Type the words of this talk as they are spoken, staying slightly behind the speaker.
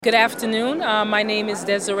Good afternoon. My name is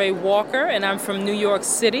Desiree Walker, and I'm from New York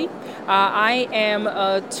City. I am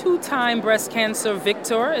a two-time breast cancer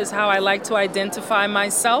victor, is how I like to identify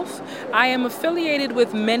myself. I am affiliated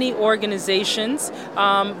with many organizations,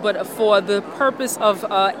 but for the purpose of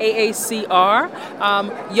AACR,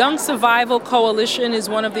 Young Survival Coalition is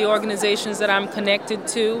one of the organizations that I'm connected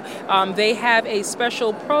to. They have a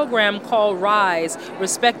special program called RISE,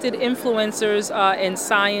 Respected Influencers in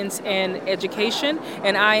Science and Education,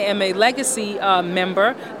 and I am a legacy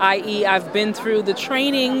member, i.e. I've been through the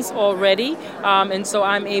trainings already, and so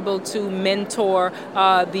I'm able to mentor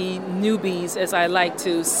the newbies, as I like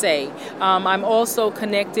to say. I'm also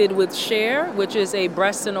connected with SHARE, which is a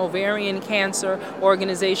breast and ovarian cancer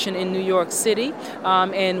organization in New York City,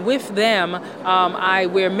 and with them I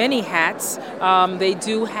wear many hats. They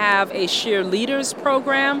do have a SHARE Leaders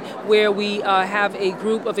program where we have a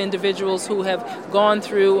group of individuals who have gone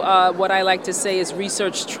through what I like to say is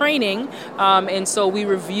research training, and so we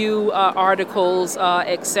review articles,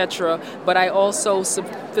 etc. But I also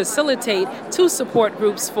facilitate two support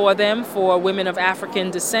groups for them for women of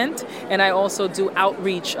African descent, and I also do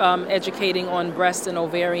outreach educating on breast and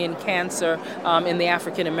ovarian cancer in the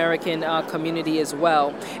African American community as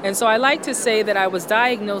well. And so I like to say that I was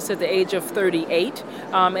diagnosed at the age of 38,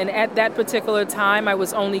 and at that particular time I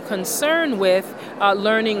was only concerned with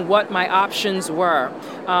learning what my options were.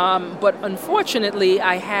 But unfortunately,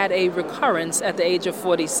 I had a recurrence at the age of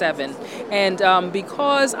 47. And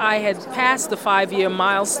because I had passed the 5-year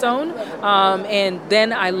milestone, and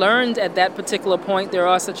then I learned at that particular point there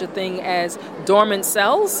are such a thing as dormant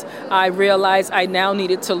cells, I realized I now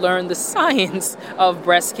needed to learn the science of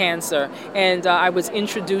breast cancer. And I was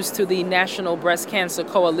introduced to the National Breast Cancer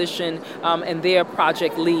Coalition and their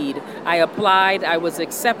project lead. I applied, I was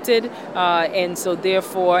accepted, and so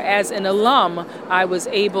therefore, as an alum, I was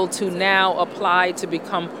able to now apply to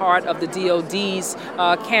become part of the DoD's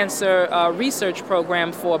cancer research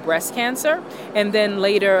program for breast cancer. And then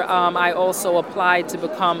later, I also applied to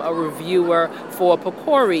become a reviewer for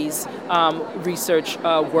PCORI's research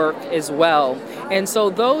work as well. And so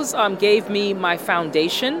those gave me my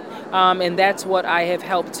foundation, and that's what I have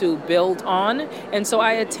helped to build on. And so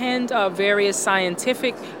I attend various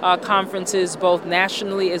scientific conferences, both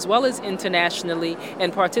nationally as well as internationally,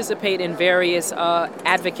 and participate in various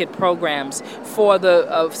advocate programs. For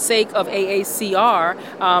the sake of AACR,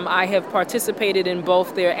 I have participated in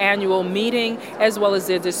both their annual meeting as well as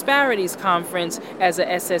their Disparities Conference as a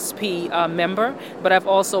SSP member, but I've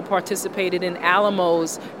also participated in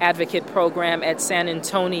Alamo's advocate program at San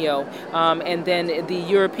Antonio, and then the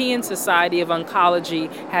European Society of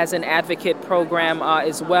Oncology has an advocate program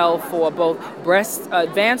as well for both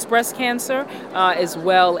advanced breast cancer as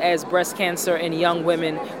well as breast cancer in young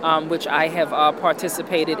women, which I have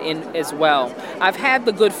participated in as well. I've had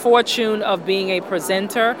the good fortune of being a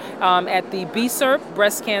presenter at the BSERP,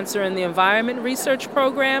 Breast Cancer and the Environment Research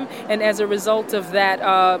Program, and as a result of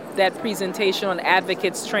that presentation on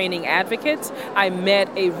advocates training advocates, I met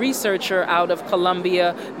a researcher out of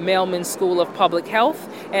Columbia Mailman School of Public Health,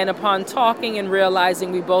 and upon talking and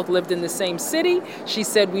realizing we both lived in the same city, she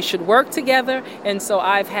said we should work together, and so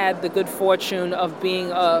I've had the good fortune of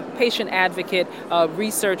being a patient advocate, a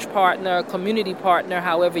research partner, community partner,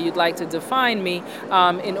 however you'd like to define me,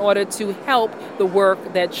 in order to help the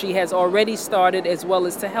work that she has already started, as well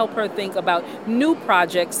as to help her think about new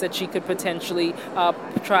projects that she could potentially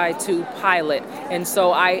try to pilot. And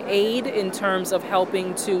so I aid in terms of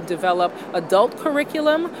helping to develop adult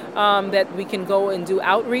curriculum that we can go and do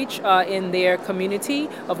outreach in their community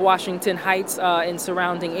of Washington Heights and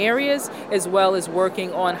surrounding areas, as well as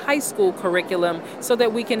working on high school curriculum so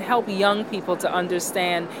that we can help young people to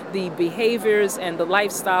understand the behaviors and the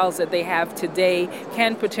lifestyles that they have today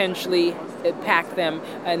can potentially impact them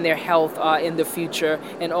and their health in the future.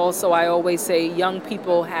 And also, I always say young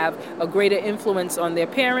people have a greater influence on their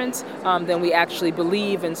parents than we actually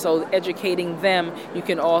believe, and so educating them, you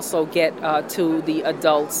can also get to the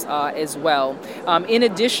adults as well. In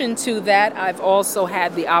addition to that, I've also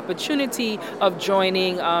had the opportunity of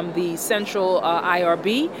joining the Central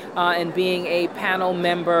IRB and being a panel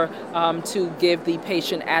member to give the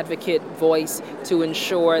patient advocate voice to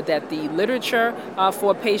ensure that the literature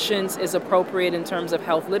for patients is appropriate in terms of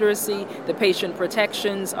health literacy, the patient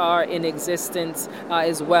protections are in existence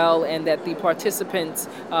as well, and that the participants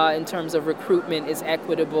process in terms of recruitment is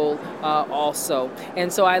equitable also.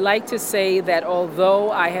 And so I like to say that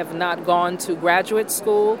although I have not gone to graduate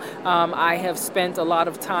school, I have spent a lot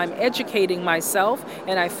of time educating myself,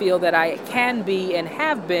 and I feel that I can be and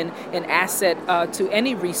have been an asset to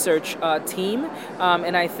any research team.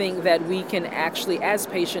 And I think that we can actually, as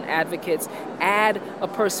patient advocates, add a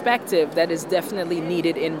perspective that is definitely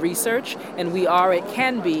needed in research, and it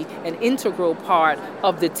can be an integral part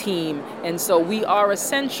of the team. And so we are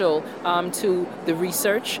essential to the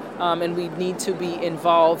research, and we need to be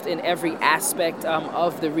involved in every aspect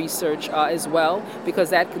of the research as well, because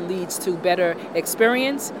that leads to better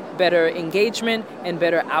experience, better engagement, and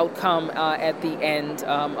better outcome at the end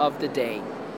of the day.